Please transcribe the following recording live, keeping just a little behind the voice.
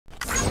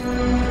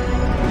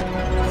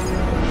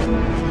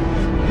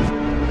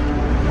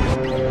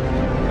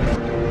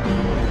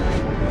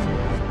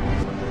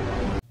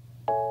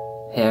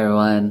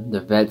everyone,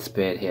 the Red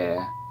Spirit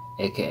here,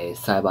 aka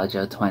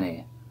Cyber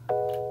 20.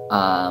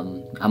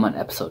 I'm on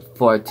episode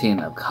 14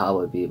 of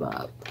Cowboy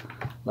Bebop.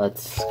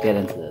 Let's get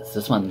into this.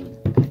 This one,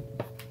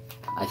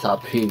 I saw a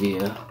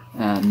preview,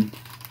 and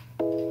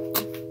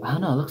I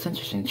don't know, it looks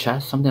interesting.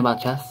 Chess? Something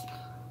about chess?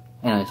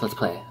 Anyways, let's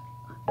play.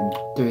 In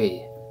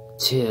 3,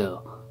 2,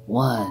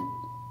 1,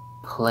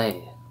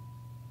 play.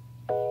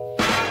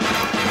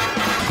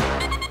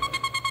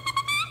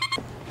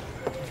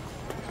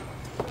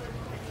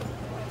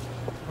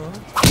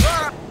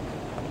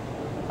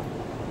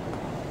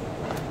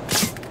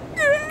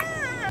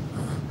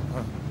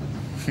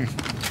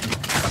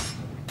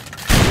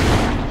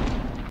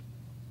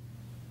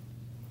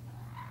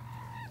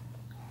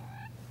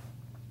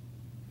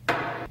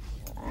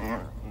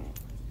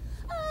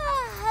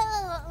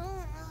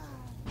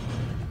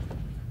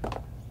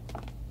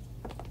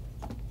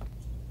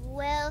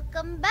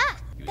 Welcome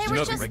back. They were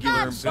just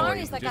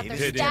Barneys that got their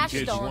stash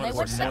stolen. They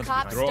wish the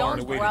cops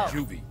don't broke.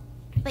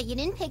 But you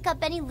didn't pick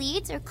up any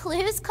leads or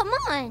clues? Come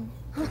on.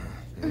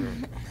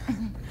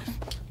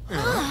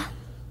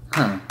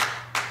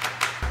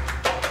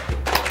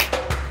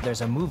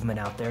 There's a movement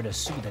out there to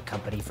sue the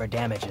company for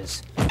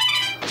damages. Then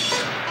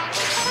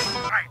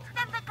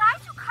the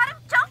guys who caught him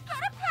don't get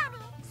a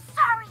penny.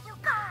 Sorry, you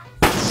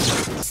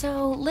guys.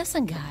 So,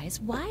 listen guys,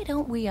 why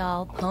don't we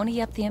all pony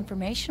up the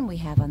information we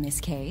have on this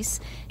case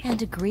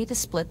and agree to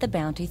split the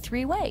bounty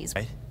 3 ways?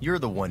 You're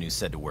the one who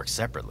said to work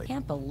separately.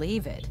 Can't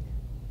believe it.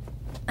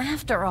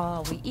 After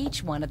all, we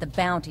each wanted the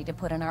bounty to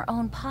put in our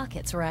own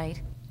pockets, right?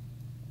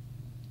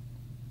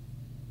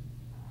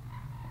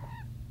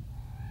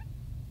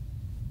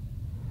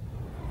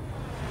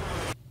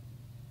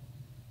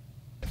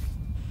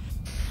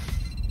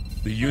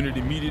 The unit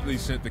immediately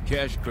sent the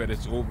cash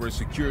credits over a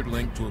secured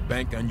link to a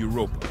bank on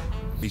Europa,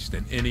 at least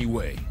in any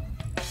way.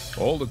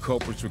 All the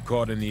culprits were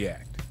caught in the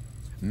act.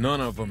 None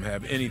of them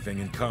have anything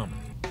in common.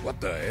 What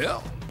the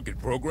hell? Good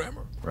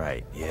programmer?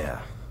 Right,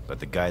 yeah. But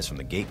the guys from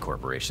the Gate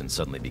Corporation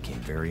suddenly became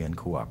very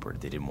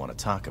uncooperative. They didn't want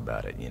to talk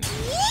about it, you know.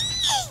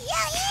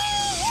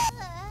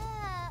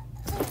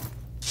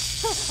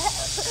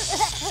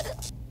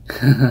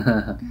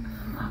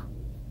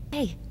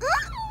 Hey.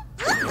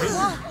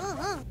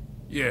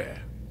 Yeah.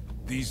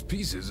 These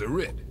pieces are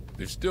it.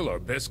 They're still our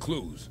best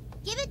clues.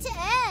 Give it to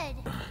Ed.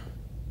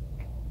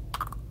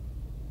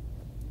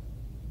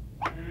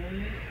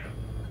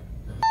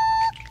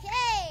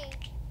 Okay.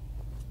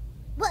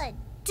 1,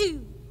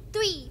 2,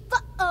 3,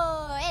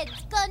 4.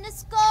 Ed's gonna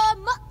score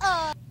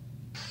more.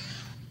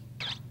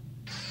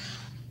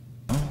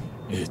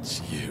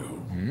 It's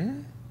you.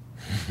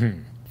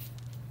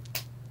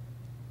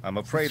 I'm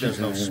afraid there's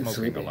no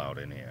smoking allowed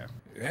in here.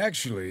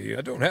 Actually,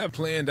 I don't have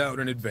planned out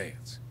in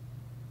advance.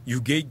 You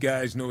Gate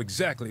guys know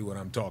exactly what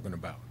I'm talking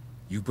about.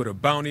 You put a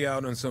bounty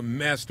out on some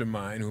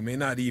mastermind who may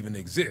not even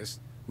exist,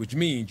 which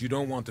means you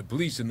don't want the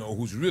police to know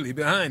who's really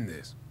behind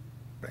this.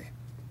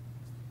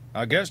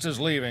 Our guest is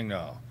leaving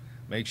now.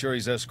 Make sure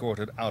he's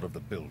escorted out of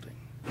the building.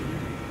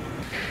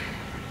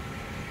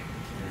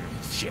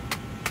 Shit.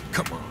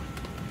 Come on.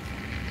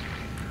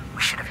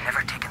 We should have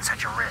never taken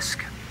such a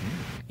risk.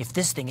 If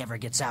this thing ever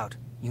gets out,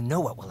 you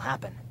know what will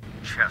happen.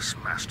 Chess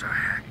Master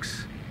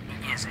Hex.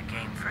 It is a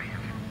game for him.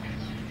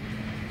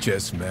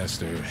 Chess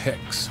Master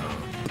Hex, huh?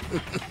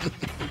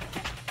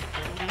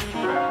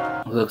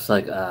 Looks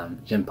like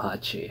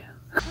Jinpachi.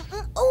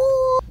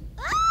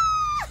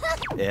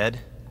 Ed?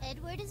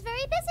 Edward is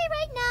very busy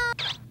right now.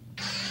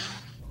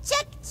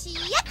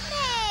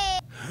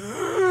 Checkmate!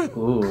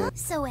 Ooh.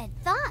 So Ed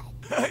thought.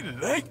 I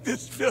like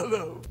this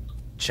fellow.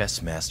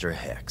 Chess Master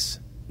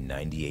Hex,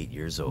 98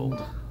 years old.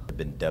 Had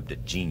been dubbed a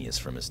genius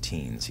from his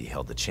teens. He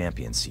held the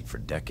champion seat for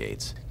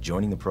decades,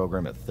 joining the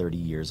program at 30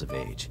 years of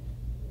age.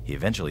 He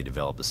eventually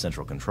developed a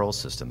central control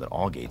system that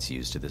all gates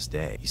use to this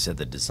day. He said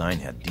the design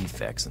had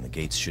defects and the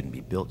gates shouldn't be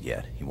built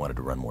yet. He wanted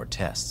to run more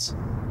tests.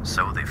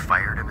 So they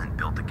fired him and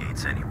built the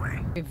gates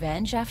anyway.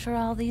 Revenge after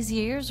all these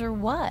years, or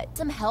what?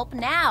 Some help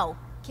now.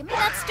 Give me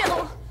that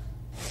stool.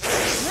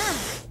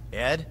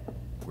 Ed,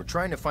 we're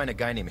trying to find a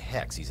guy named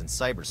Hex. He's in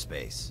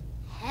cyberspace.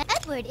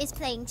 Edward is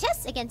playing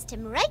chess against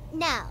him right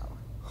now.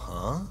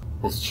 Huh?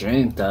 This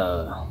drink,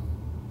 though.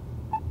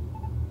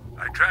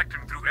 I tracked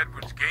him through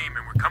Edward's game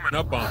and we're coming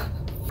up on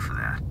him. For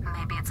that.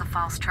 Maybe it's a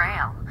false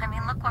trail. I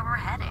mean, look where we're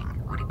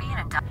heading. Would he be in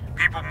a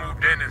People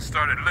moved in and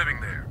started living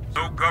there.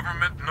 No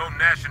government, no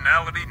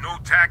nationality, no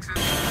taxes.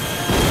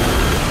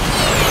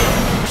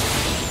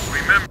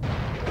 Remember...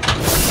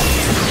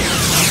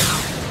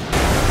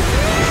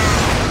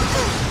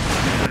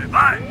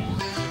 Bye!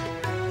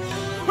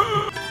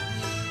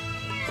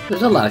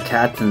 There's a lot of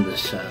cats in this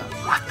show.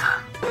 What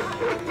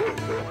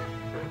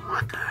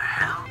the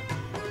hell?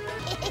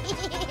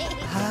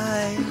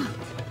 Hi.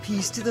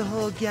 Peace to the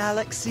whole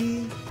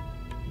galaxy.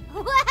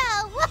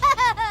 Wow,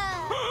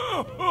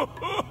 wow!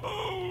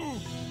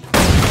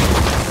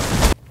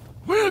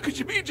 Well, could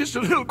you be just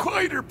a little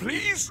quieter,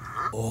 please?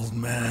 Old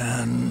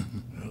man.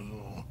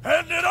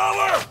 Hand it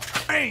over!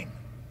 Pain!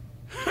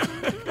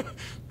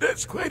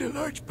 That's quite a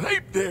large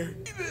pipe there.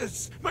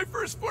 This, my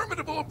first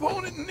formidable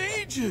opponent in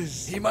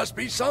ages. He must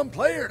be some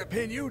player to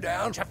pin you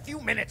down. A few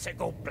minutes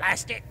ago,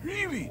 blast it.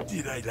 Really?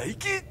 Did I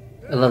like it?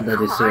 I love that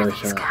they Who see are our these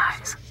shot.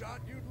 guys?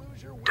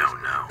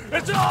 Don't know.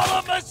 It's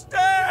all a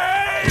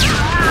mistake!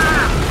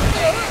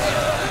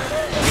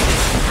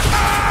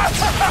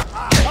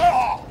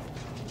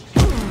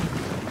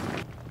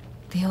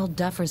 The old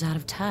duffer's out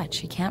of touch.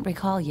 He can't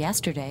recall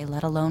yesterday,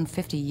 let alone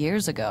 50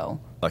 years ago.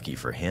 Lucky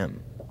for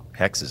him,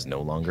 Hex is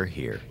no longer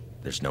here.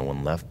 There's no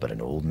one left but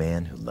an old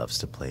man who loves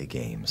to play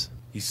games.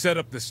 He set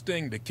up the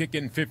sting to kick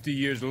in 50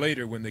 years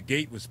later when the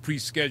gate was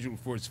pre-scheduled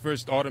for its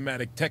first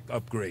automatic tech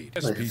upgrade.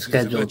 Like Pieces to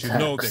scheduled let you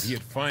know that techs. he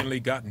had finally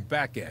gotten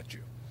back at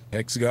you.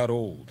 Hex got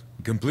old.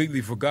 He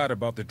completely forgot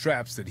about the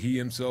traps that he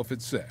himself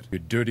had set. Your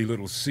dirty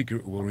little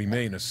secret will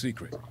remain a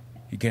secret.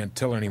 He can't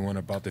tell anyone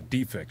about the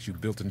defects you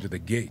built into the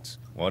gates.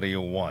 What do you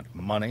want?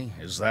 Money?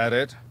 Is that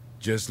it?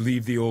 Just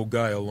leave the old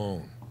guy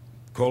alone.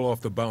 Call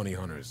off the bounty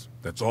hunters.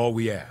 That's all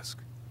we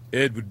ask.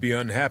 Ed would be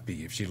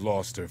unhappy if she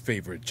lost her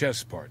favorite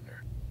chess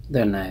partner.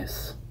 They're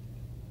nice.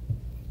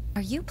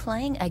 Are you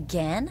playing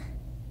again?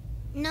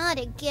 Not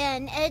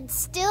again. Ed's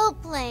still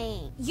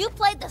playing. You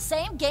played the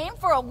same game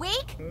for a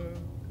week?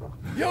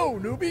 Yo,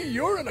 newbie,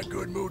 you're in a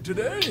good mood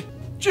today.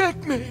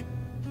 Checkmate.